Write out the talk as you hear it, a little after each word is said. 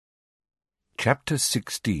Chapter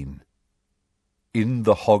 16. In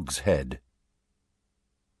the Hogshead.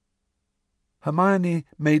 Hermione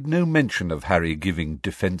made no mention of Harry giving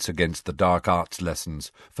Defence Against the Dark Arts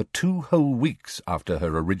lessons for 2 whole weeks after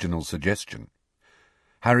her original suggestion.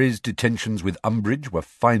 Harry's detentions with Umbridge were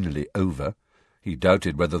finally over. He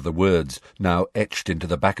doubted whether the words, now etched into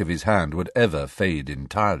the back of his hand, would ever fade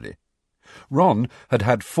entirely. Ron had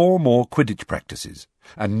had 4 more Quidditch practices,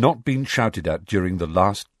 and not been shouted at during the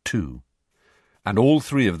last 2. And all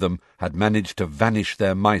 3 of them had managed to vanish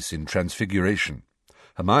their mice in Transfiguration.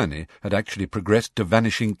 Hermione had actually progressed to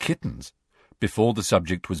vanishing kittens, before the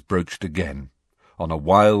subject was broached again, on a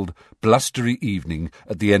wild, blustery evening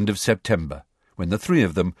at the end of September, when the 3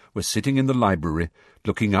 of them were sitting in the library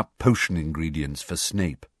looking up potion ingredients for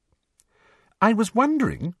Snape. "I was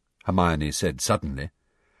wondering," Hermione said suddenly,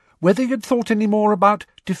 "whether you'd thought any more about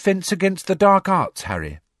Defence Against the Dark Arts,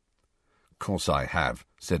 Harry." "Course I have,"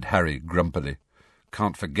 said Harry grumpily.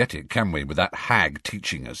 "Can't forget it, can we, with that hag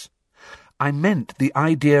teaching us?" "I meant the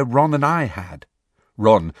idea Ron and I had."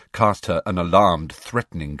 Ron cast her an alarmed,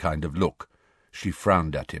 threatening kind of look. She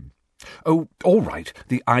frowned at him. "Oh, all right,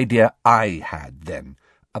 the idea I had, then,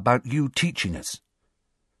 about you teaching us."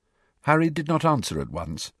 Harry did not answer at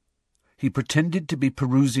once. He pretended to be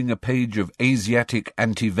perusing a page of Asiatic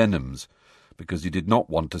antivenoms, because he did not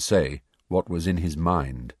want to say what was in his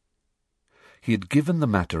mind. He had given the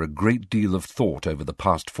matter a great deal of thought over the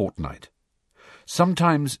past fortnight.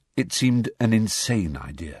 Sometimes it seemed an insane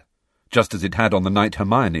idea, just as it had on the night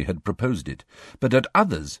Hermione had proposed it, but at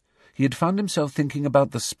others he had found himself thinking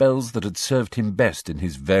about the spells that had served him best in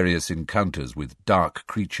his various encounters with dark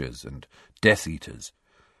creatures and Death Eaters,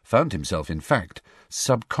 found himself, in fact,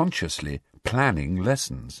 subconsciously planning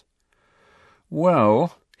lessons.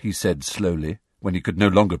 "Well," he said slowly, when he could no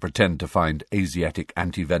longer pretend to find Asiatic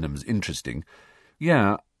antivenoms interesting,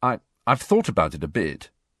 "yeah, I've thought about it a bit."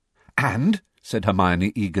 "And?" said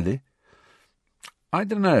Hermione eagerly. "I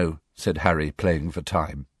dunno," said Harry, playing for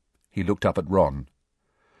time. He looked up at Ron.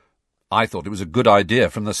 "I thought it was a good idea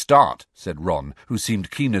from the start," said Ron, who seemed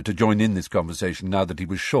keener to join in this conversation now that he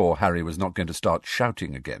was sure Harry was not going to start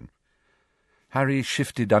shouting again. Harry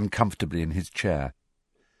shifted uncomfortably in his chair.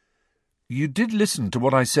 "You did listen to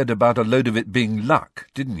what I said about a load of it being luck,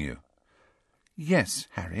 didn't you?" "Yes,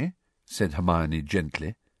 Harry," said Hermione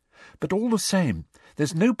gently. "But all the same,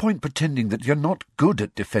 there's no point pretending that you're not good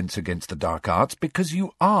at Defence Against the Dark Arts, because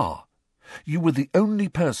you are. You were the only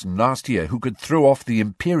person last year who could throw off the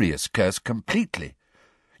Imperius curse completely.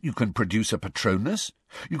 You can produce a Patronus.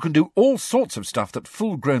 You can do all sorts of stuff that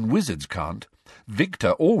full-grown wizards can't.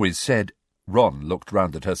 Victor always said—" Ron looked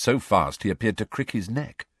round at her so fast he appeared to crick his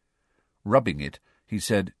neck. Rubbing it, he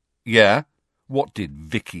said, "Yeah? What did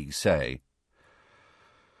Vicky say?"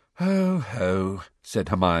 "Oh, ho," said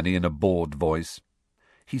Hermione in a bored voice.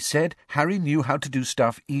 "He said Harry knew how to do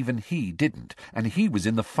stuff even he didn't, and he was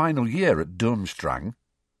in the final year at Durmstrang."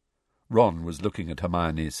 Ron was looking at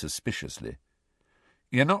Hermione suspiciously.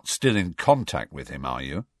 "You're not still in contact with him, are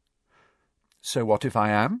you?" "So what if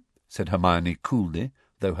I am?" said Hermione coolly,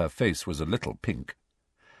 though her face was a little pink.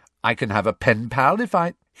 "I can have a pen pal if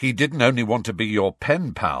I—" "He didn't only want to be your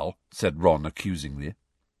pen pal," said Ron accusingly.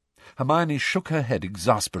 Hermione shook her head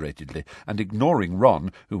exasperatedly, and ignoring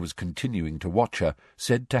Ron, who was continuing to watch her,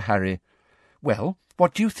 said to Harry, "Well,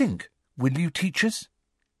 what do you think? Will you teach us?"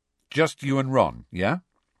 "Just you and Ron, yeah?"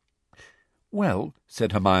 "Well,"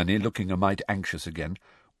 said Hermione, looking a mite anxious again,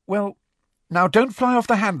 "well, now don't fly off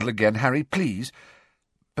the handle again, Harry, please.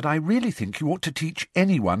 But I really think you ought to teach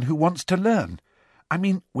anyone who wants to learn. I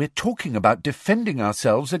mean, we're talking about defending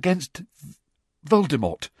ourselves against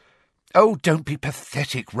Voldemort. Oh, don't be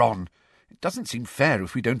pathetic, Ron. It doesn't seem fair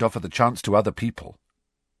if we don't offer the chance to other people."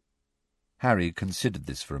 Harry considered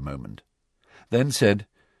this for a moment, then said,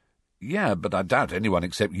 "Yeah, but I doubt anyone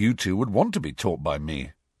except you 2 would want to be taught by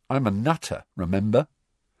me. I'm a nutter, remember?"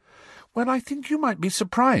 "Well, I think you might be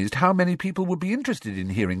surprised how many people would be interested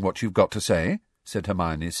in hearing what you've got to say," said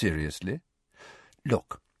Hermione seriously.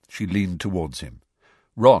 "Look," she leaned towards him.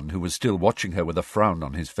 Ron, who was still watching her with a frown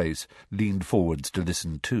on his face, leaned forwards to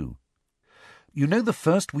listen too. "You know the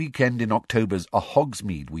first weekend in October's a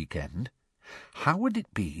Hogsmeade weekend? How would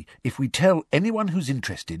it be if we tell anyone who's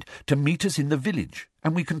interested to meet us in the village,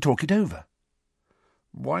 and we can talk it over?"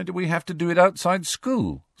 "Why do we have to do it outside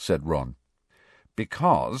school?" said Ron.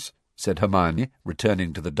 "Because," said Hermione,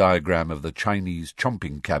 returning to the diagram of the Chinese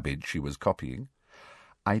chomping cabbage she was copying,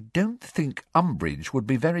 "I don't think Umbridge would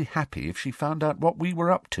be very happy if she found out what we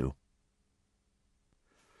were up to."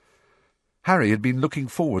 Harry had been looking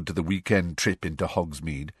forward to the weekend trip into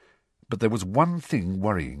Hogsmeade, but there was one thing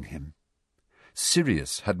worrying him.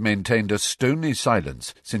 Sirius had maintained a stony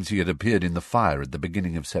silence since he had appeared in the fire at the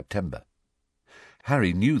beginning of September.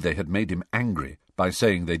 Harry knew they had made him angry by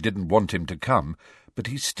saying they didn't want him to come, but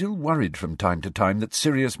he still worried from time to time that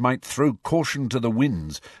Sirius might throw caution to the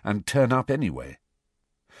winds and turn up anyway.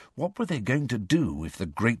 What were they going to do if the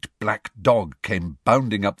great black dog came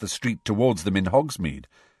bounding up the street towards them in Hogsmeade,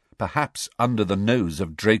 perhaps under the nose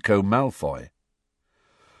of Draco Malfoy?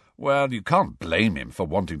 "Well, you can't blame him for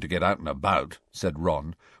wanting to get out and about," said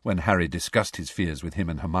Ron, when Harry discussed his fears with him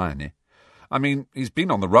and Hermione. "I mean, he's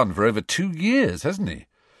been on the run for over 2 years, hasn't he?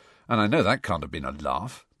 And I know that can't have been a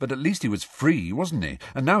laugh, but at least he was free, wasn't he?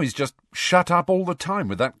 And now he's just shut up all the time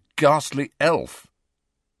with that ghastly elf."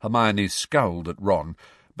 Hermione scowled at Ron,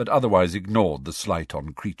 but otherwise ignored the slight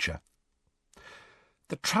on Kreacher.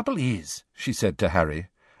 "The trouble is," she said to Harry,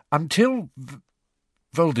 "until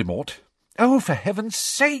Voldemort, oh, for heaven's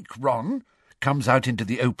sake, Ron, comes out into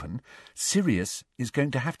the open, Sirius is going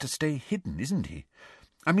to have to stay hidden, isn't he?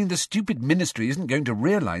 I mean, the stupid Ministry isn't going to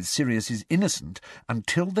realise Sirius is innocent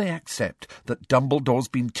until they accept that Dumbledore's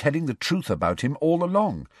been telling the truth about him all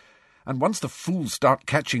along. And once the fools start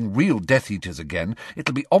catching real Death Eaters again,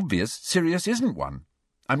 it'll be obvious Sirius isn't one.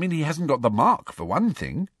 I mean, he hasn't got the mark, for one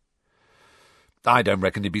thing." "I don't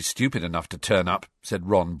reckon he'd be stupid enough to turn up," said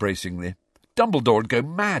Ron bracingly. "Dumbledore'd go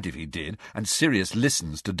mad if he did, and Sirius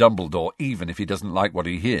listens to Dumbledore even if he doesn't like what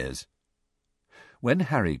he hears." When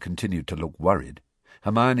Harry continued to look worried,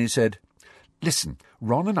 Hermione said, "Listen,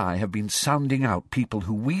 Ron and I have been sounding out people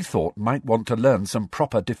who we thought might want to learn some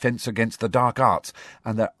proper defence against the dark arts,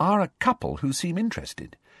 and there are a couple who seem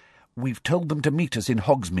interested. We've told them to meet us in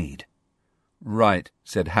Hogsmeade." "Right,"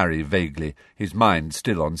 said Harry vaguely, his mind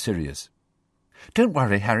still on Sirius. "Don't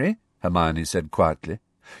worry, Harry," Hermione said quietly.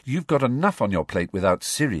 "You've got enough on your plate without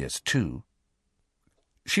Sirius, too."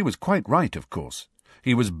 She was quite right, of course.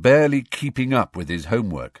 He was barely keeping up with his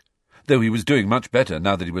homework, though he was doing much better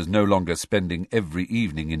now that he was no longer spending every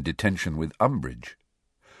evening in detention with Umbridge.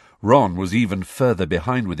 Ron was even further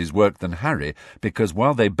behind with his work than Harry, because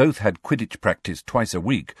while they both had Quidditch practice twice a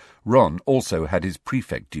week, Ron also had his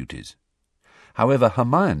prefect duties. However,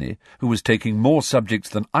 Hermione, who was taking more subjects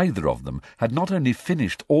than either of them, had not only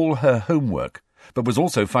finished all her homework, but was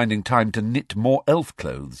also finding time to knit more elf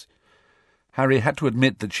clothes. Harry had to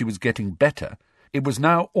admit that she was getting better. It was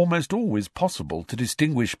now almost always possible to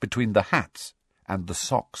distinguish between the hats and the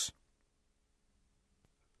socks.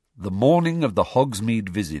 The morning of the Hogsmeade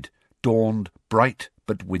visit dawned bright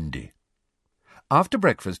but windy. After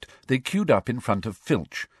breakfast they queued up in front of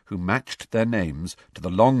Filch, who matched their names to the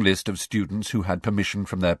long list of students who had permission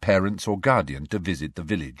from their parents or guardian to visit the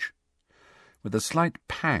village. With a slight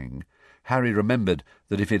pang, Harry remembered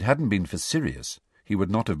that if it hadn't been for Sirius, he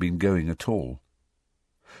would not have been going at all.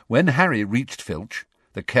 When Harry reached Filch,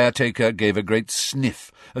 the caretaker gave a great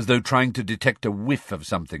sniff, as though trying to detect a whiff of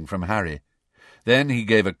something from Harry. Then he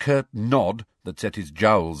gave a curt nod that set his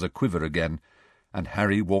jowls a-quiver again, and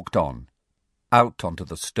Harry walked on, out onto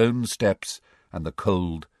the stone steps and the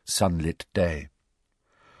cold, sunlit day.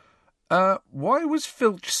 "Why was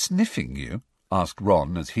Filch sniffing you?" asked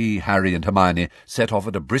Ron, as he, Harry and Hermione set off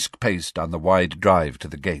at a brisk pace down the wide drive to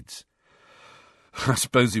the gates. "I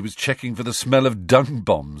suppose he was checking for the smell of dung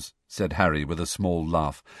bombs," said Harry with a small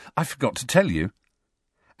laugh. "I forgot to tell you."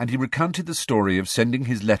 And he recounted the story of sending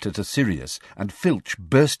his letter to Sirius, and Filch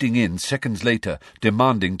bursting in seconds later,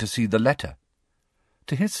 demanding to see the letter.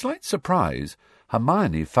 To his slight surprise,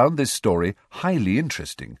 Hermione found this story highly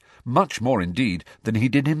interesting, much more indeed than he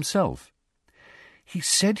did himself. "He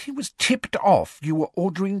said he was tipped off you were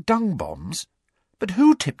ordering dung bombs? But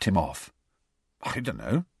who tipped him off?" "I don't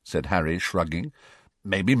know," said Harry, shrugging.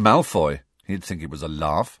 "Maybe Malfoy. He'd think it was a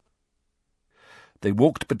laugh." They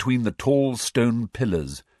walked between the tall stone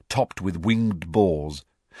pillars, topped with winged boars,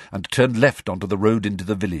 and turned left onto the road into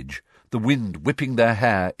the village, the wind whipping their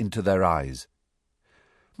hair into their eyes.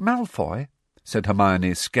 "Malfoy?" said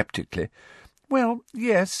Hermione sceptically. "Well,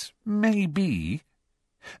 yes, maybe."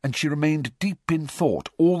 And she remained deep in thought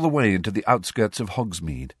all the way into the outskirts of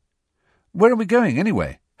Hogsmeade. "Where are we going,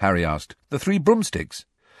 anyway?" Harry asked. "The Three Broomsticks?"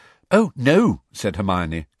 "Oh, no," said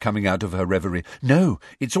Hermione, coming out of her reverie. "No,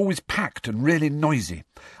 it's always packed and really noisy.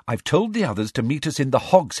 I've told the others to meet us in the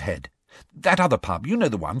Hogshead. That other pub, you know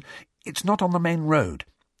the one. It's not on the main road.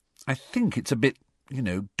 I think it's a bit,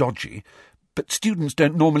 dodgy, but students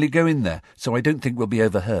don't normally go in there, so I don't think we'll be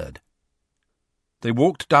overheard." They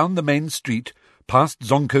walked down the main street, past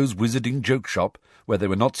Zonko's Wizarding Joke Shop, where they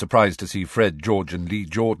were not surprised to see Fred, George and Lee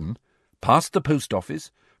Jordan, past the post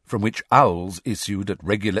office, from which owls issued at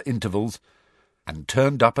regular intervals, and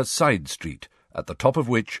turned up a side street, at the top of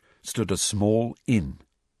which stood a small inn.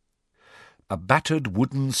 A battered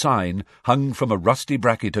wooden sign hung from a rusty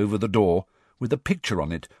bracket over the door, with a picture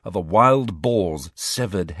on it of a wild boar's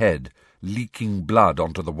severed head, leaking blood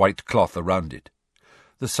onto the white cloth around it.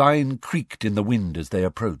 The sign creaked in the wind as they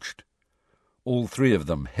approached. All three of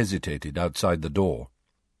them hesitated outside the door.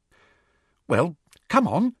 "Well, come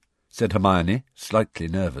on," said Hermione, slightly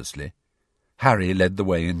nervously. Harry led the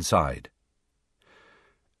way inside.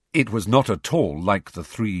 It was not at all like the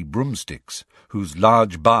Three Broomsticks, whose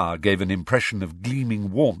large bar gave an impression of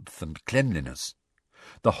gleaming warmth and cleanliness.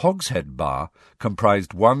 The Hogshead bar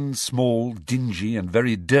comprised one small, dingy, and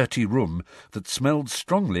very dirty room that smelled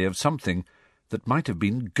strongly of something that might have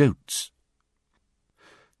been goats.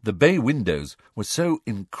 The bay windows were so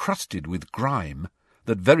encrusted with grime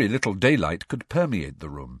that very little daylight could permeate the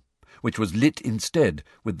room, which was lit instead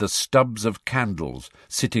with the stubs of candles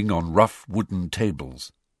sitting on rough wooden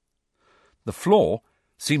tables. The floor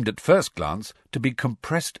seemed at first glance to be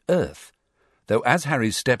compressed earth, though as Harry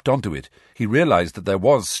stepped onto it he realized that there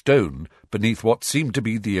was stone beneath what seemed to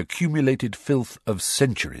be the accumulated filth of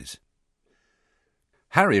centuries.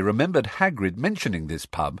 Harry remembered Hagrid mentioning this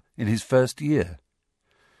pub in his first year.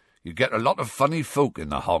 "You get a lot of funny folk in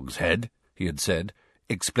the Hogshead," he had said,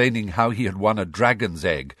 explaining how he had won a dragon's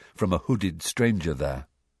egg from a hooded stranger there.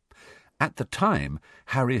 At the time,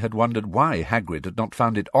 Harry had wondered why Hagrid had not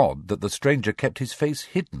found it odd that the stranger kept his face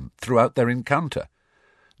hidden throughout their encounter.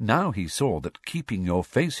 Now he saw that keeping your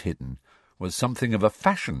face hidden was something of a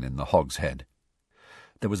fashion in the Hogshead.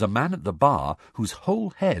 There was a man at the bar whose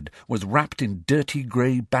whole head was wrapped in dirty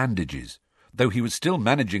grey bandages, though he was still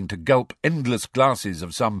managing to gulp endless glasses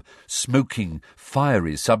of some smoking,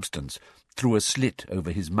 fiery substance through a slit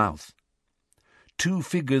over his mouth. Two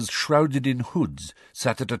figures shrouded in hoods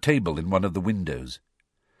sat at a table in one of the windows.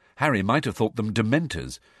 Harry might have thought them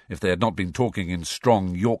Dementors if they had not been talking in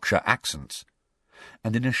strong Yorkshire accents.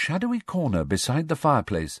 And in a shadowy corner beside the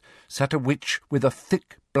fireplace sat a witch with a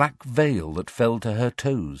thick black veil that fell to her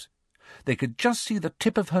toes. They could just see the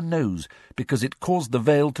tip of her nose because it caused the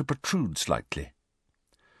veil to protrude slightly.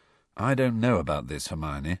 "I don't know about this,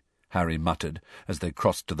 Hermione," Harry muttered as they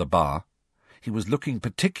crossed to the bar. He was looking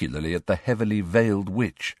particularly at the heavily veiled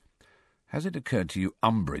witch. "Has it occurred to you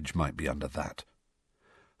Umbridge might be under that?"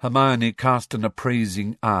 Hermione cast an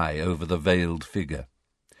appraising eye over the veiled figure.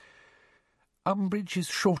 "Umbridge is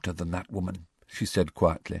shorter than that woman," she said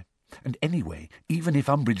quietly. "And anyway, even if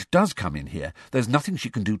Umbridge does come in here, there's nothing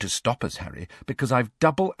she can do to stop us, Harry, because I've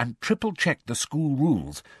double and triple checked the school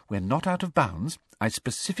rules. We're not out of bounds. I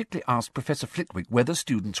specifically asked Professor Flitwick whether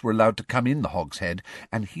students were allowed to come in the Hogshead,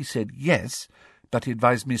 and he said yes, but he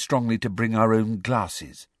advised me strongly to bring our own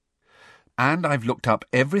glasses. And I've looked up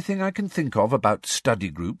everything I can think of about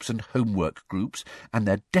study groups and homework groups, and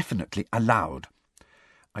they're definitely allowed.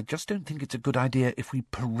 I just don't think it's a good idea if we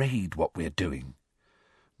parade what we're doing."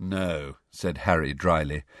 "No," said Harry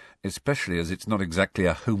dryly, "especially as it's not exactly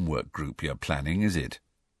a homework group you're planning, is it?"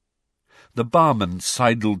 The barman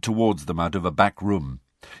sidled towards them out of a back room.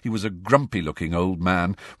 He was a grumpy-looking old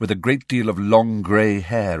man with a great deal of long grey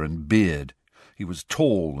hair and beard. He was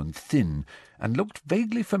tall and thin, and looked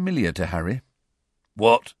vaguely familiar to Harry.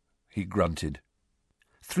 "What?" he grunted.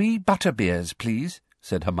 "3 butterbeers, please,"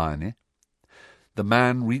 said Hermione. The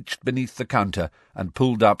man reached beneath the counter and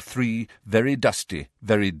pulled up 3 very dusty,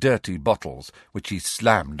 very dirty bottles, which he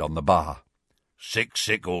slammed on the bar. "6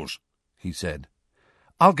 sickles," he said.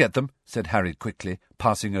 "I'll get them," said Harry quickly,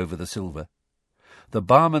 passing over the silver. The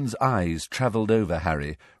barman's eyes travelled over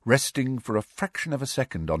Harry, resting for a fraction of a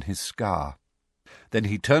second on his scar. Then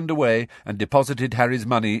he turned away and deposited Harry's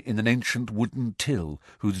money in an ancient wooden till,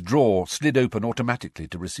 whose drawer slid open automatically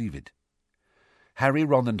to receive it. Harry,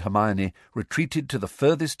 Ron and Hermione retreated to the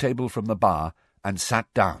furthest table from the bar and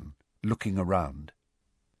sat down, looking around.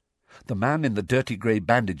 The man in the dirty grey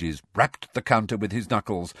bandages rapped the counter with his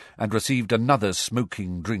knuckles and received another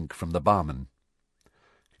smoking drink from the barman.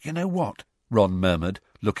 "You know what?" Ron murmured,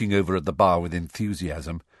 looking over at the bar with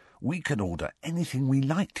enthusiasm. "We can order anything we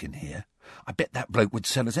liked in here. I bet that bloke would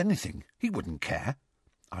sell us anything. He wouldn't care.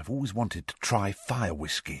 I've always wanted to try fire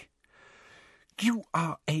whiskey." "You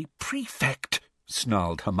are a prefect,"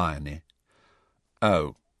 snarled Hermione.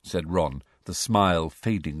 "Oh," said Ron, the smile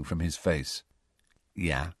fading from his face.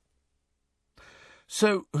 "Yeah."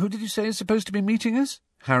 "So, who did you say is supposed to be meeting us?"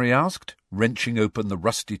 Harry asked, wrenching open the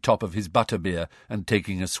rusty top of his butterbeer and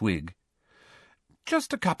taking a swig.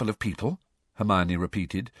 "Just a couple of people," Hermione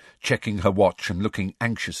repeated, checking her watch and looking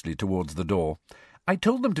anxiously towards the door. "I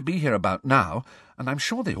told them to be here about now, and I'm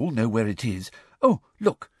sure they all know where it is. Oh,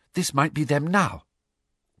 look, this might be them now."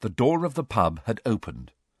 The door of the pub had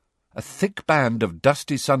opened. A thick band of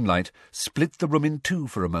dusty sunlight split the room in two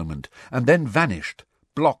for a moment, and then vanished,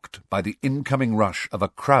 blocked by the incoming rush of a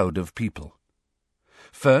crowd of people.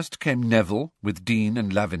 First came Neville with Dean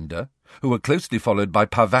and Lavender, who were closely followed by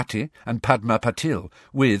Parvati and Padma Patil,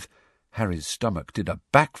 with, Harry's stomach did a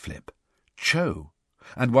backflip, Cho,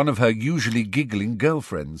 and one of her usually giggling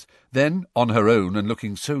girlfriends. Then, on her own and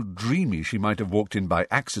looking so dreamy she might have walked in by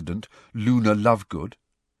accident, Luna Lovegood.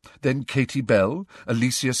 Then Katie Bell,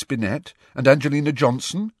 Alicia Spinett, and Angelina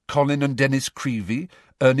Johnson, Colin and Dennis Creevy,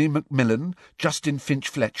 Ernie Macmillan, Justin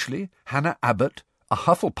Finch-Fletchley, Hannah Abbott, a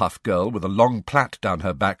Hufflepuff girl with a long plait down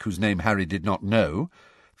her back whose name Harry did not know,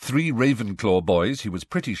 3 Ravenclaw boys he was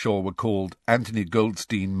pretty sure were called Anthony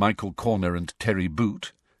Goldstein, Michael Corner, and Terry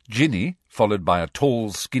Boot, Ginny, followed by a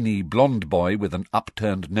tall, skinny, blonde boy with an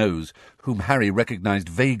upturned nose, whom Harry recognised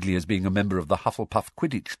vaguely as being a member of the Hufflepuff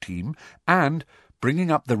Quidditch team, and,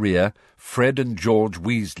 bringing up the rear, Fred and George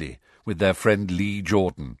Weasley, with their friend Lee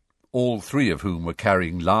Jordan, all 3 of whom were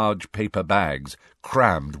carrying large paper bags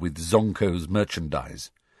crammed with Zonko's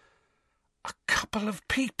merchandise. "A couple of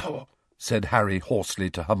people," said Harry hoarsely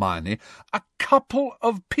to Hermione. "A couple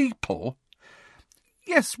of people?"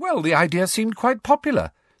 "Yes, well, the idea seemed quite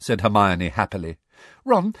popular," said Hermione happily.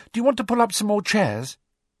 "Ron, do you want to pull up some more chairs?"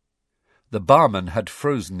 The barman had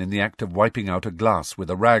frozen in the act of wiping out a glass with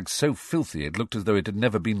a rag so filthy it looked as though it had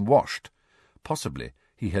never been washed. Possibly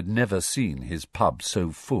he had never seen his pub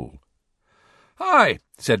so full. "Hi,"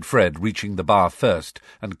 said Fred, reaching the bar first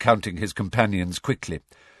and counting his companions quickly.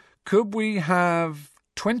 "Could we have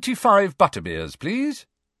 25 butterbeers, please?"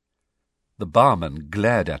 The barman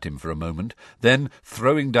glared at him for a moment, then,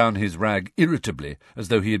 throwing down his rag irritably, as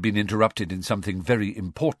though he had been interrupted in something very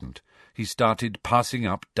important, he started passing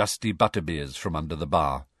up dusty butterbeers from under the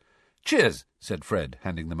bar. "Cheers," said Fred,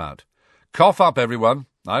 handing them out. "Cough up, everyone.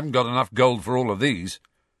 I haven't got enough gold for all of these."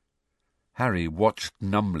 Harry watched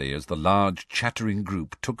numbly as the large, chattering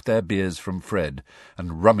group took their beers from Fred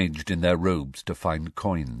and rummaged in their robes to find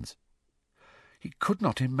coins. He could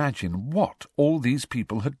not imagine what all these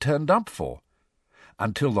people had turned up for,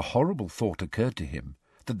 until the horrible thought occurred to him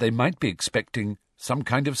that they might be expecting some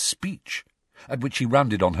kind of speech, at which he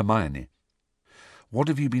rounded on Hermione. "What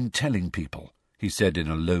have you been telling people?" he said in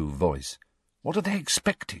a low voice. "What are they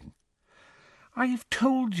expecting?" "I've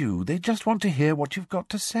told you. They just want to hear what you've got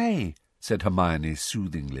to say," said Hermione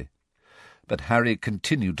soothingly. But Harry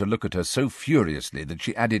continued to look at her so furiously that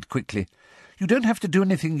she added quickly, "You don't have to do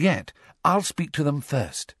anything yet. I'll speak to them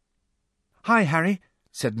first." "Hi, Harry,"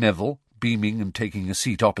 said Neville, beaming and taking a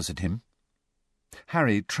seat opposite him.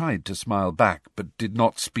 Harry tried to smile back, but did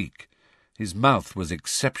not speak. His mouth was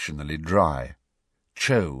exceptionally dry.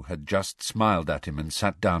 Cho had just smiled at him and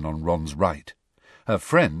sat down on Ron's right. Her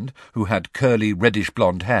friend, who had curly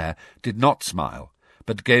reddish-blonde hair, did not smile,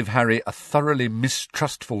 but gave Harry a thoroughly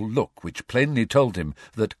mistrustful look which plainly told him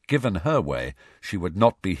that, given her way, she would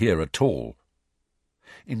not be here at all.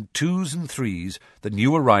 In 2s and 3s, the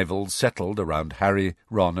new arrivals settled around Harry,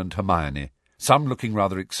 Ron, and Hermione, some looking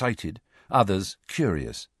rather excited, others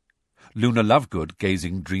curious. Luna Lovegood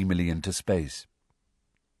gazing dreamily into space.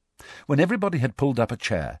 When everybody had pulled up a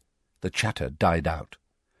chair, the chatter died out.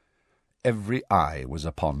 Every eye was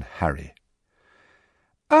upon Harry.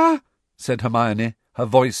 "Ah," said Hermione, her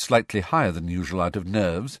voice slightly higher than usual out of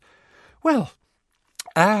nerves. "Well,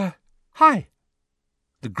 hi."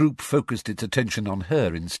 The group focused its attention on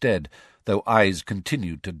her instead, though eyes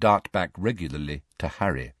continued to dart back regularly to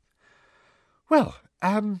Harry. "Well,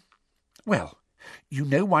 you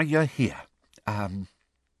know why you're here.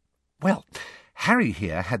 Well, Harry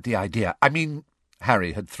here had the idea—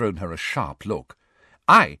 Harry had thrown her a sharp look.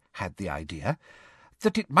 I had the idea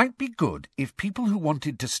that it might be good if people who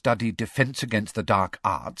wanted to study Defence Against the Dark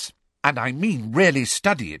Arts, and I mean really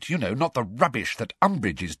study it, you know, not the rubbish that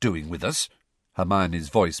Umbridge is doing with us." Hermione's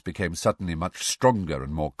voice became suddenly much stronger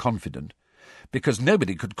and more confident, "because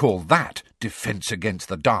nobody could call that Defence Against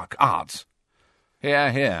the Dark Arts."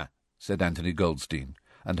 "Hear, hear," said Anthony Goldstein,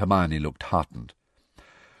 and Hermione looked heartened.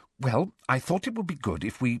 "Well, I thought it would be good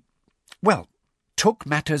if we, took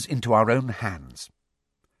matters into our own hands."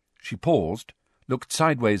 She paused, looked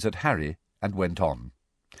sideways at Harry, and went on.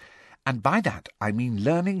 "And by that I mean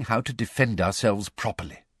learning how to defend ourselves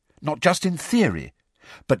properly, not just in theory,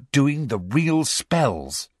 but doing the real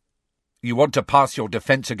spells." "You want to pass your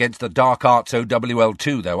Defence Against the Dark Arts OWL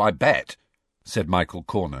too, though, I bet," said Michael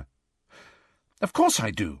Corner. "Of course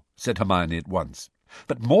I do," said Hermione at once.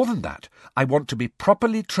 "But more than that, I want to be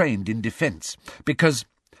properly trained in defence, because...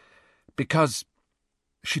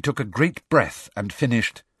 She took a great breath and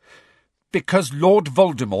finished, "because Lord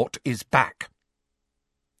Voldemort is back."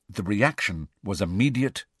 The reaction was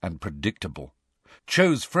immediate and predictable.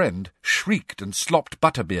 Cho's friend shrieked and slopped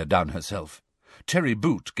butterbeer down herself. Terry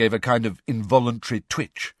Boot gave a kind of involuntary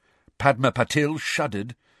twitch. Padma Patil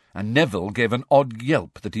shuddered, and Neville gave an odd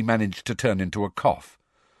yelp that he managed to turn into a cough.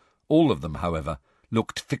 All of them, however,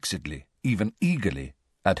 looked fixedly, even eagerly,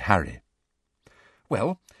 at Harry.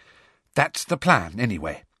 "Well, that's the plan,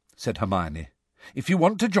 anyway," said Hermione. "If you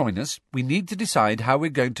want to join us, we need to decide how we're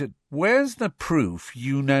going to—" "Where's the proof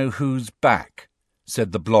you know who's back?"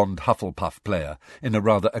 said the blonde Hufflepuff player, in a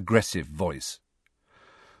rather aggressive voice.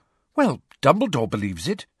 "Well, Dumbledore believes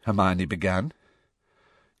it," Hermione began.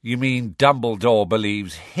 "You mean Dumbledore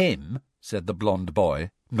believes him?" said the blonde boy,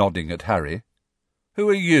 nodding at Harry. "Who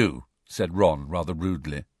are you?" said Ron, rather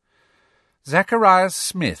rudely. "Zacharias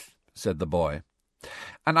Smith," said the boy.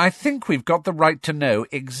 "And I think we've got the right to know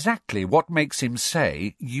exactly what makes him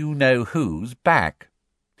say, 'You know who's back.'"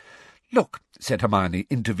 "Look," said Hermione,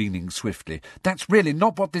 intervening swiftly, "that's really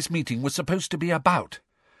not what this meeting was supposed to be about."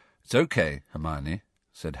 "It's okay, Hermione,"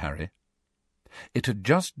 said Harry. It had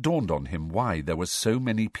just dawned on him why there were so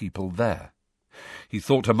many people there. He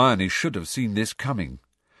thought Hermione should have seen this coming.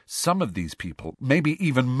 Some of these people, maybe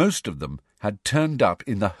even most of them, had turned up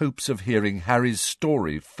in the hopes of hearing Harry's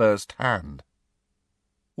story first-hand.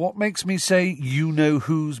 "What makes me say, 'You know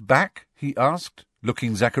who's back?'" he asked,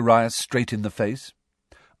 looking Zacharias straight in the face.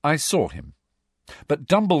 "I saw him. But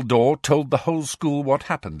Dumbledore told the whole school what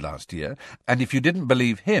happened last year, and if you didn't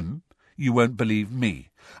believe him, you won't believe me,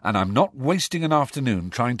 and I'm not wasting an afternoon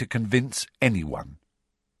trying to convince anyone."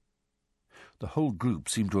 The whole group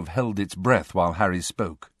seemed to have held its breath while Harry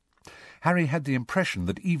spoke. Harry had the impression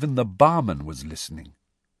that even the barman was listening.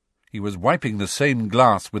 He was wiping the same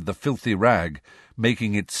glass with the filthy rag,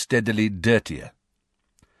 making it steadily dirtier.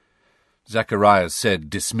 Zacharias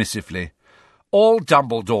said dismissively, "All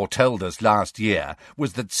Dumbledore told us last year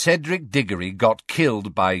was that Cedric Diggory got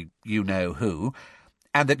killed by you-know-who,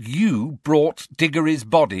 and that you brought Diggory's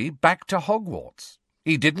body back to Hogwarts.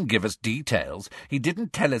 He didn't give us details. He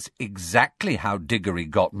didn't tell us exactly how Diggory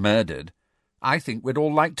got murdered. I think we'd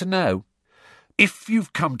all like to know." "If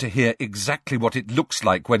you've come to hear exactly what it looks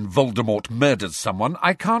like when Voldemort murders someone,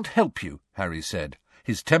 I can't help you," Harry said.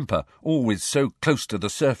 His temper, always so close to the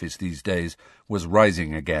surface these days, was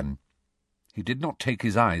rising again. He did not take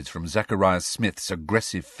his eyes from Zacharias Smith's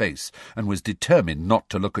aggressive face, and was determined not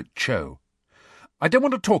to look at Cho. "I don't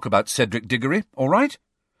want to talk about Cedric Diggory, all right?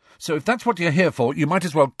 So if that's what you're here for, you might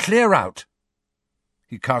as well clear out."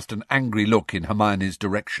 He cast an angry look in Hermione's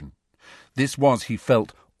direction. This was, he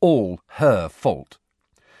felt, all her fault.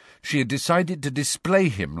 She had decided to display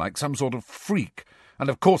him like some sort of freak, and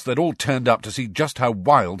of course they'd all turned up to see just how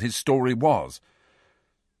wild his story was.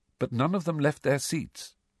 But none of them left their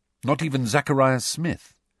seats, not even Zacharias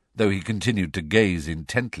Smith, though he continued to gaze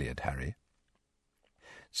intently at Harry.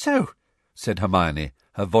 "So," said Hermione,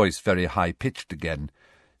 her voice very high-pitched again,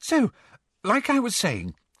 "so, like I was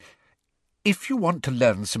saying, if you want to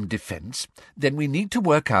learn some defence, then we need to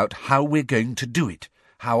work out how we're going to do it,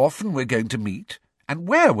 how often we're going to meet, and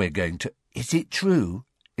where we're going to—" "Is it true,"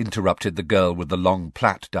 interrupted the girl with the long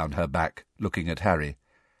plait down her back, looking at Harry,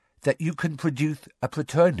 "that you can produce a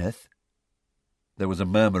Patronus?" There was a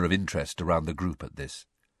murmur of interest around the group at this.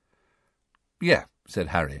 "Yeah," said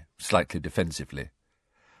Harry, slightly defensively.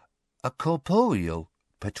 "A corporeal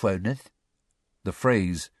Patronus?" The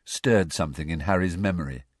phrase stirred something in Harry's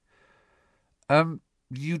memory.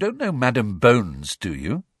 You don't know Madame Bones, do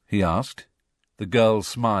you?" he asked. The girl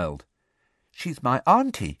smiled. "She's my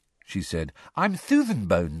auntie," she said. "I'm Susan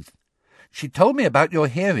Bones. She told me about your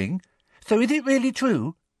hearing. So is it really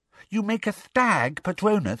true? You make a stag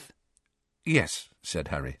Patronus?" "Yes," said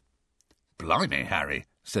Harry. "Blimey, Harry,"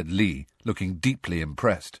 said Lee, looking deeply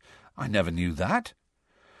impressed. "I never knew that."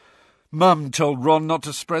 "Mum told Ron not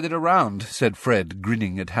to spread it around," said Fred,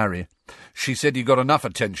 grinning at Harry. "She said you got enough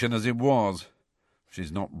attention as it was."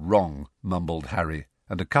 "She's not wrong," mumbled Harry,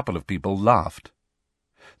 and a couple of people laughed.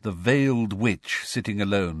 The veiled witch, sitting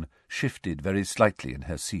alone, shifted very slightly in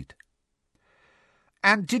her seat.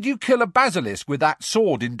 "And did you kill a basilisk with that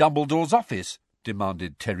sword in Dumbledore's office?"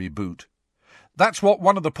 demanded Terry Boot. "That's what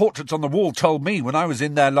one of the portraits on the wall told me when I was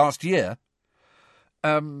in there last year."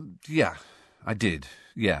 Yeah, I did,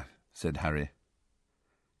 yeah," said Harry.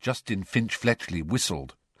 Justin Finch-Fletchley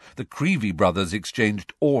whistled. The Creevy brothers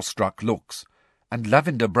exchanged awestruck looks, and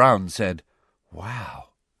Lavender Brown said,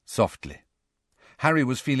 "Wow," softly. Harry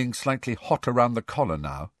was feeling slightly hot around the collar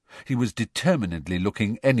now. He was determinedly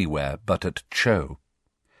looking anywhere but at Cho.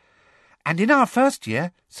 "And in our first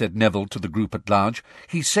year," said Neville to the group at large,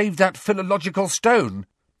 "he saved that philological stone."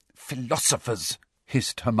 "Philosophers,"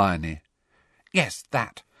 hissed Hermione. "Yes,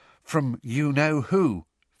 that. from you-know-who,"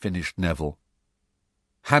 finished Neville.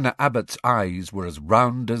 Hannah Abbott's eyes were as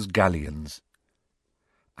round as galleons.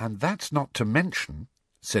 "And that's not to mention,"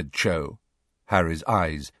 said Cho. Harry's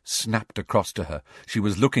eyes snapped across to her. She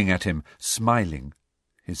was looking at him, smiling.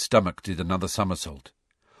 His stomach did another somersault.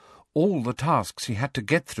 "All the tasks he had to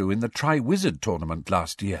get through in the Tri-Wizard tournament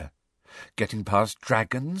last year. Getting past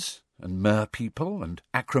dragons and mer-people and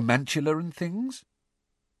acromantula and things."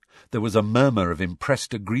 There was a murmur of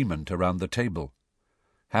impressed agreement around the table.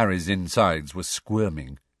 Harry's insides were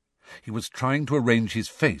squirming. He was trying to arrange his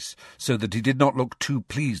face so that he did not look too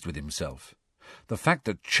pleased with himself. The fact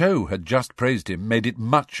that Cho had just praised him made it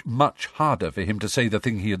much, much harder for him to say the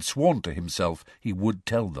thing he had sworn to himself he would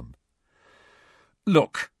tell them.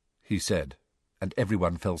 "Look," he said, and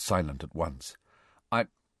everyone fell silent at once.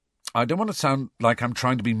 I don't want to sound like I'm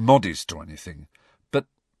trying to be modest or anything, but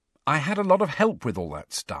I had a lot of help with all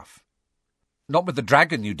that stuff." "Not with the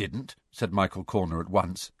dragon, you didn't," said Michael Corner at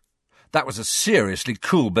once. "That was a seriously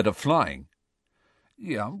cool bit of flying."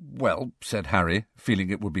 "Yeah, well," said Harry, feeling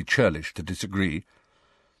it would be churlish to disagree.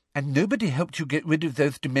 "And nobody helped you get rid of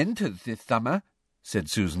those Dementors this summer," said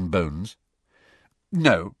Susan Bones.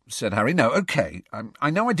 "No," said Harry, "no, OK. I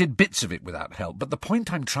know I did bits of it without help, but the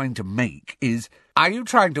point I'm trying to make is—" "Are you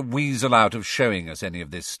trying to weasel out of showing us any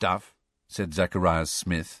of this stuff?" said Zacharias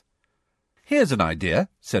Smith. "Here's an idea,"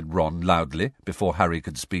 said Ron loudly, before Harry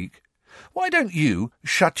could speak. "Why don't you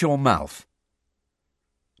shut your mouth?"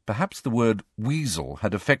 Perhaps the word weasel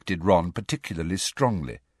had affected Ron particularly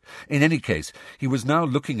strongly. In any case, he was now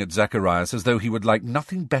looking at Zacharias as though he would like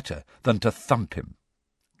nothing better than to thump him.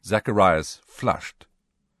 Zacharias flushed.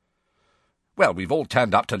 "Well, we've all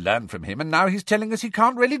turned up to learn from him, and now he's telling us he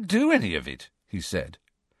can't really do any of it," he said.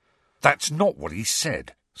 "That's not what he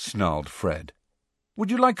said," snarled Fred. "Would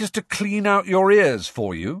you like us to clean out your ears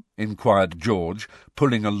for you?" inquired George,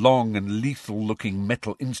 pulling a long and lethal-looking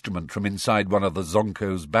metal instrument from inside one of the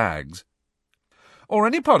Zonko's bags. "Or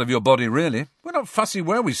any part of your body, really. We're not fussy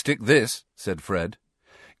where we stick this," said Fred.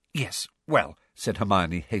 "Yes, well," said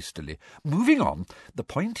Hermione hastily. "Moving on, the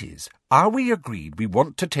point is, are we agreed we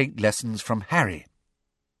want to take lessons from Harry?"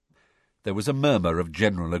 There was a murmur of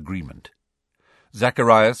general agreement.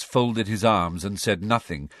 Zacharias folded his arms and said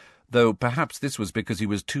nothing, though perhaps this was because he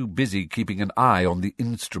was too busy keeping an eye on the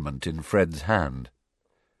instrument in Fred's hand.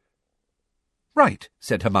 "Right,"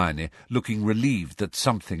 said Hermione, looking relieved that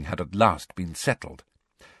something had at last been settled.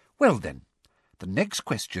 "Well then, the next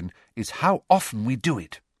question is how often we do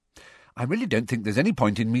it. I really don't think there's any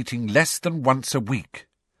point in meeting less than once a week."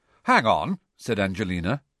 "Hang on," said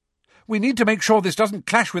Angelina. "We need to make sure this doesn't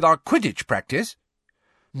clash with our Quidditch practice."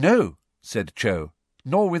 "No," said Cho,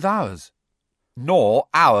 "nor with ours." "Nor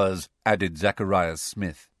ours," added Zacharias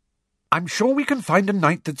Smith. "I'm sure we can find a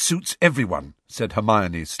night that suits everyone," said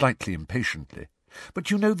Hermione slightly impatiently.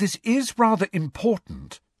 "But you know, this is rather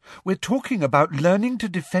important. We're talking about learning to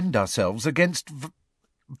defend ourselves against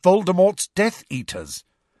Voldemort's Death Eaters."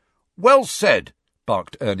 "Well said,"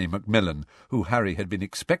 barked Ernie Macmillan, who Harry had been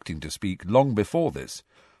expecting to speak long before this.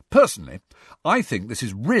 "Personally, I think this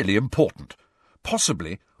is really important.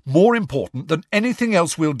 Possibly more important than anything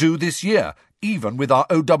else we'll do this year, even with our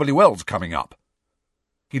OWLs coming up."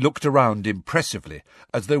 He looked around impressively,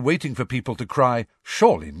 as though waiting for people to cry,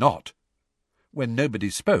 "Surely not." When nobody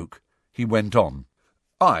spoke, he went on.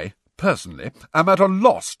 "I, personally, am at a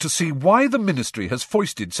loss to see why the Ministry has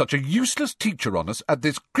foisted such a useless teacher on us at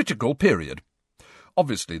this critical period.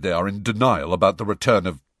 Obviously they are in denial about the return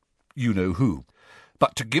of you-know-who.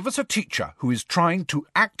 But to give us a teacher who is trying to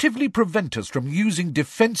actively prevent us from using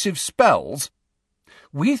defensive spells—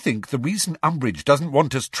 "We think the reason Umbridge doesn't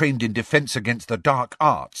want us trained in defence against the dark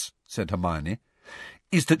arts," said Hermione,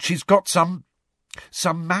 "is that she's got some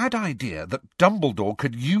mad idea that Dumbledore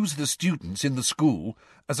could use the students in the school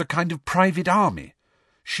as a kind of private army.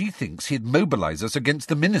 She thinks he'd mobilise us against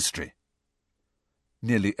the Ministry."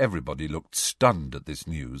 Nearly everybody looked stunned at this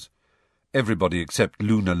news. Everybody except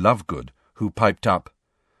Luna Lovegood, who piped up,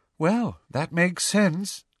 "Well, that makes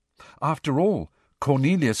sense. After all,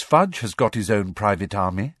 Cornelius Fudge has got his own private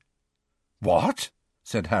army." "What?"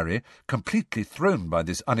 said Harry, completely thrown by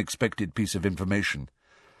this unexpected piece of information.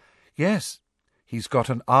 "Yes, he's got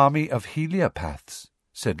an army of heliopaths,"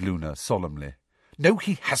 said Luna solemnly. "No,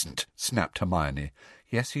 he hasn't," snapped Hermione.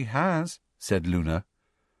 "Yes, he has," said Luna.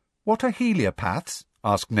 "What are heliopaths?"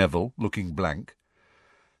 asked Neville, looking blank.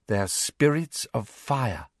 "They're spirits of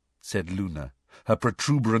fire," said Luna, her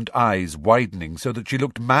protuberant eyes widening so that she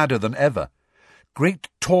looked madder than ever. "Great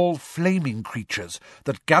tall flaming creatures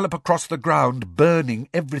that gallop across the ground, burning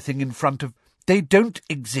everything in front of—" "They don't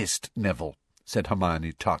exist, Neville," said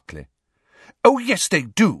Hermione tartly. "Oh, yes, they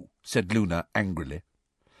do," said Luna angrily.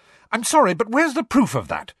 "I'm sorry, but where's the proof of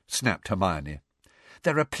that?" snapped Hermione.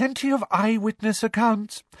 "There are plenty of eyewitness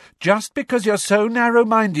accounts. Just because you're so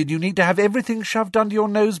narrow-minded you need to have everything shoved under your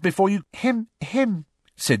nose before you—" Him,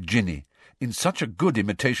 said Ginny, in such a good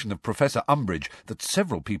imitation of Professor Umbridge that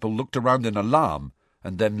several people looked around in alarm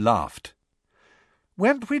and then laughed.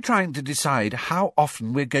 "Weren't we trying to decide how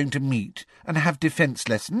often we're going to meet and have defence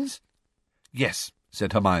lessons?" "Yes,"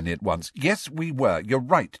 said Hermione at once. "Yes, we were. You're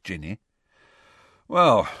right, Ginny."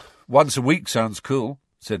 "Well, once a week sounds cool,"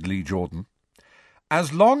 said Lee Jordan.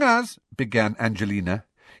 "As long as—" began Angelina.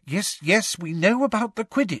 Yes, we know about the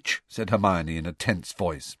Quidditch," said Hermione in a tense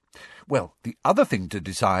voice. "Well, the other thing to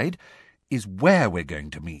decide is where we're going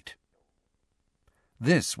to meet."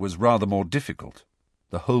 This was rather more difficult.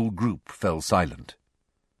 The whole group fell silent.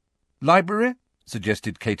 "Library?"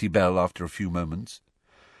 suggested Katie Bell after a few moments.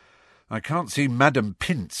 "I can't see Madam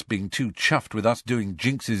Pince being too chuffed with us doing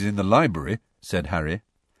jinxes in the library," said Harry.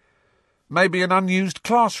 "Maybe an unused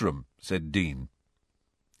classroom," said Dean.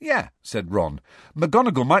 "Yeah," said Ron.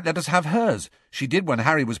 "McGonagall might let us have hers. She did when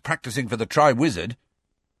Harry was practising for the Triwizard."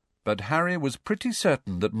 But Harry was pretty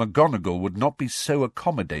certain that McGonagall would not be so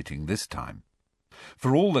accommodating this time.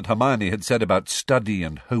 For all that Hermione had said about study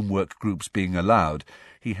and homework groups being allowed,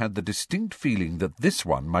 he had the distinct feeling that this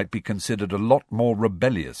one might be considered a lot more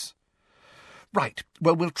rebellious. "Right,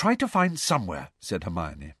 well, we'll try to find somewhere," said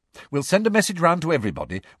Hermione. "We'll send a message round to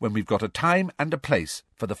everybody when we've got a time and a place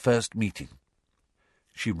for the first meeting."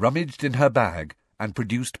 She rummaged in her bag and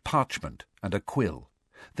produced parchment and a quill,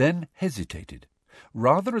 then hesitated,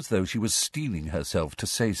 rather as though she was steeling herself to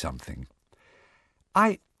say something.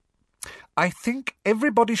 I think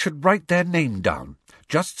everybody should write their name down,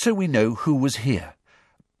 just so we know who was here.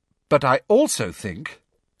 But I also think,"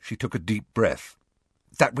 she took a deep breath,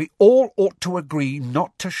 "that we all ought to agree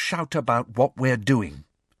not to shout about what we're doing.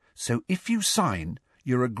 So if you sign,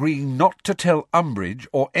 you're agreeing not to tell Umbridge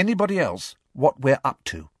or anybody else what we're up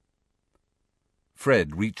to."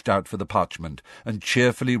 Fred reached out for the parchment and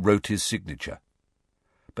cheerfully wrote his signature.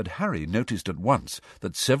 But Harry noticed at once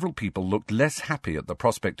that several people looked less happy at the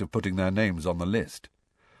prospect of putting their names on the list.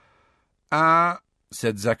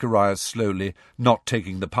 Said Zacharias slowly, not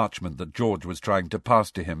taking the parchment that George was trying to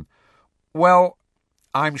pass to him. "Well,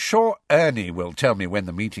 I'm sure Ernie will tell me when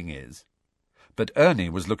the meeting is." But Ernie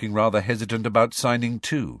was looking rather hesitant about signing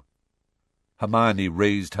too. Hermione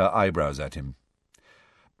raised her eyebrows at him.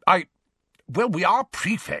 Well, we are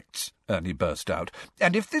prefects," Ernie burst out,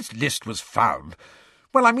 "and if this list was found—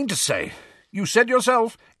 well, I mean to say, you said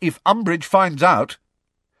yourself, if Umbridge finds out—"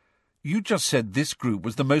 "You just said this group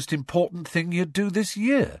was the most important thing you'd do this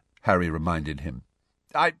year," Harry reminded him.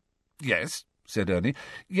 Yes, said Ernie.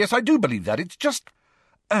 "Yes, I do believe that. It's just—"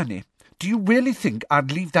 "Ernie, do you really think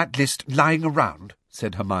I'd leave that list lying around?"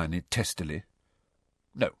 said Hermione testily.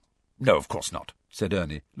 No, of course not," said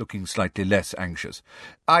Ernie, looking slightly less anxious.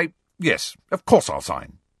 Yes, of course I'll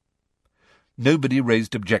sign." Nobody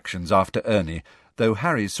raised objections after Ernie, though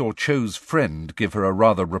Harry saw Cho's friend give her a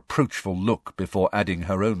rather reproachful look before adding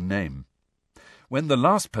her own name. When the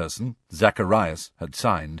last person, Zacharias, had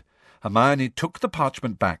signed, Hermione took the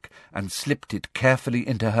parchment back and slipped it carefully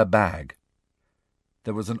into her bag.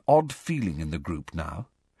 There was an odd feeling in the group now.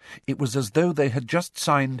 It was as though they had just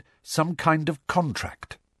signed some kind of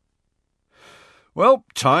contract. "Well,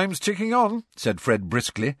 time's ticking on," said Fred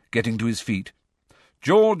briskly, getting to his feet.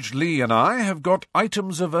 "George, Lee, and I have got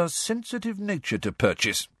items of a sensitive nature to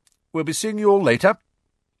purchase. We'll be seeing you all later."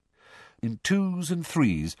 In twos and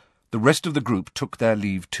threes, the rest of the group took their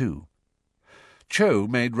leave too. Cho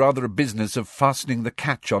made rather a business of fastening the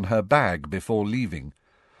catch on her bag before leaving,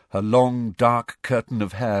 her long, dark curtain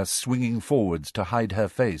of hair swinging forwards to hide her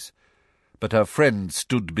face, but her friend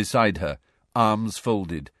stood beside her, arms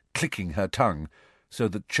folded, clicking her tongue, so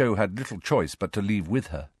that Cho had little choice but to leave with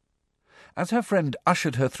her. As her friend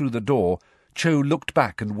ushered her through the door, Cho looked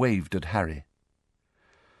back and waved at Harry.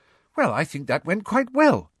 "Well, I think that went quite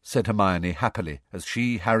well," said Hermione happily, as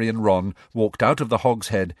she, Harry and Ron walked out of the Hog's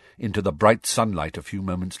Head into the bright sunlight a few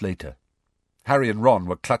moments later. Harry and Ron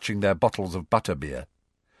were clutching their bottles of butterbeer.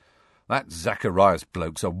 "That Zacharias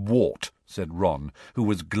bloke's a wart," said Ron, who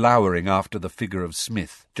was glowering after the figure of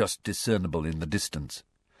Smith, just discernible in the distance.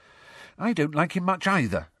 "I don't like him much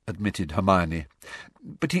either," admitted Hermione.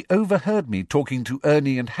 "But he overheard me talking to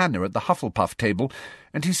Ernie and Hannah at the Hufflepuff table,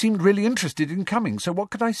 and he seemed really interested in coming, so what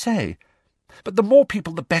could I say? But the more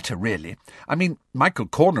people the better, really. I mean, Michael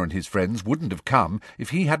Corner and his friends wouldn't have come if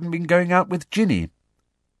he hadn't been going out with Ginny."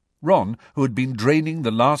 Ron, who had been draining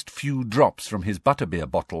the last few drops from his butterbeer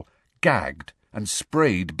bottle, gagged and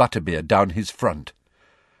sprayed butterbeer down his front.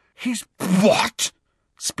 "He's what?"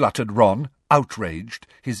 spluttered Ron, outraged,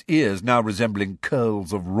 his ears now resembling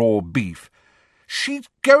curls of raw beef. "She's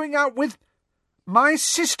going out with... my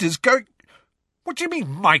sister's going... What do you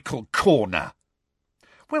mean, Michael Corner?"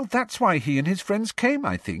 "Well, that's why he and his friends came,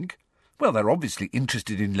 I think. Well, they're obviously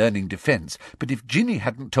interested in learning defence, but if Ginny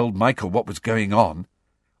hadn't told Michael what was going on..."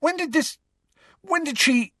 When did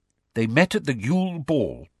she... "They met at the Yule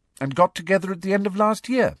Ball and got together at the end of last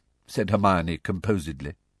year," said Hermione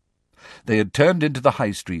composedly. They had turned into the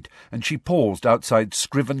High Street, and she paused outside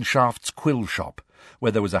Scrivenshaft's quill shop,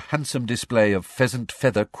 where there was a handsome display of pheasant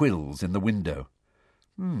feather quills in the window.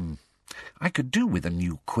 I could do with a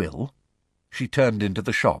new quill." She turned into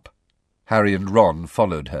the shop. Harry and Ron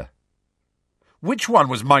followed her. "Which one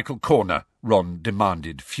was Michael Corner?" Ron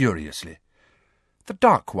demanded furiously. "The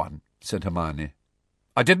dark one," said Hermione.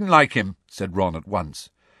 "I didn't like him," said Ron at once.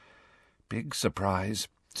 "Big surprise,"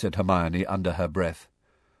 said Hermione under her breath.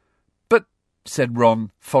 "But," said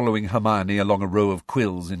Ron, following Hermione along a row of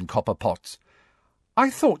quills in copper pots, "I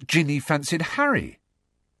thought Ginny fancied Harry."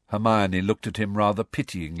 Hermione looked at him rather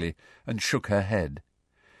pityingly and shook her head.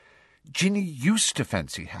 "Ginny used to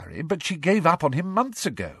fancy Harry, but she gave up on him months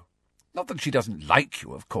ago. Not that she doesn't like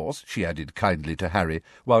you, of course," she added kindly to Harry,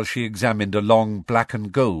 while she examined a long black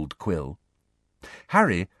and gold quill.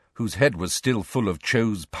 Harry, whose head was still full of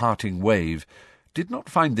Cho's parting wave, did not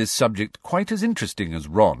find this subject quite as interesting as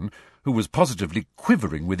Ron, who was positively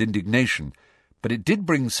quivering with indignation, but it did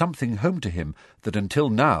bring something home to him that until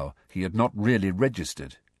now he had not really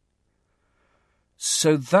registered.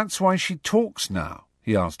 "So that's why she talks now?"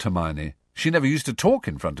 he asked Hermione. "She never used to talk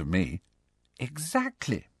in front of me."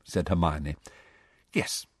 "Exactly," said Hermione.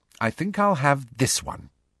 "Yes, I think I'll have this one."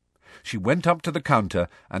 She went up to the counter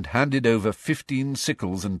and handed over 15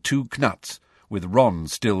 sickles and 2 knuts, with Ron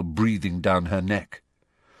still breathing down her neck.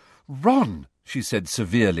 "Ron," she said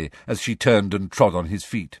severely as she turned and trod on his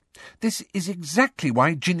feet, "this is exactly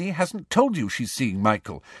why Ginny hasn't told you she's seeing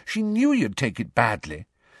Michael. She knew you'd take it badly.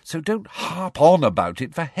 So don't harp on about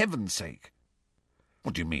it, for heaven's sake."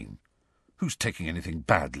 "What do you mean? Who's taking anything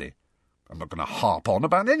badly? I'm not going to harp on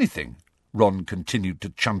about anything." Ron continued to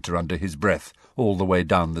chunter under his breath all the way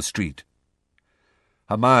down the street.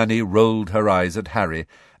 Hermione rolled her eyes at Harry,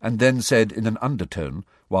 and then said in an undertone,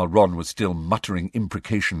 while Ron was still muttering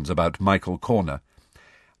imprecations about Michael Corner,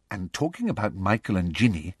 "And talking about Michael and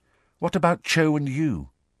Ginny, what about Cho and you?"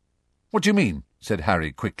 "What do you mean?" said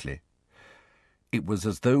Harry quickly. It was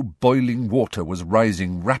as though boiling water was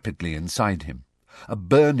rising rapidly inside him, a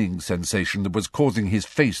burning sensation that was causing his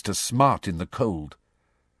face to smart in the cold.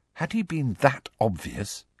 Had he been that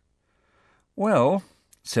obvious? "Well,"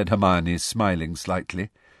 said Hermione, smiling slightly,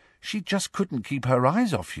 "she just couldn't keep her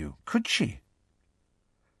eyes off you, could she?"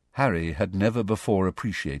 Harry had never before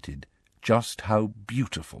appreciated just how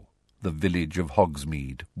beautiful the village of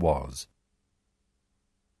Hogsmeade was.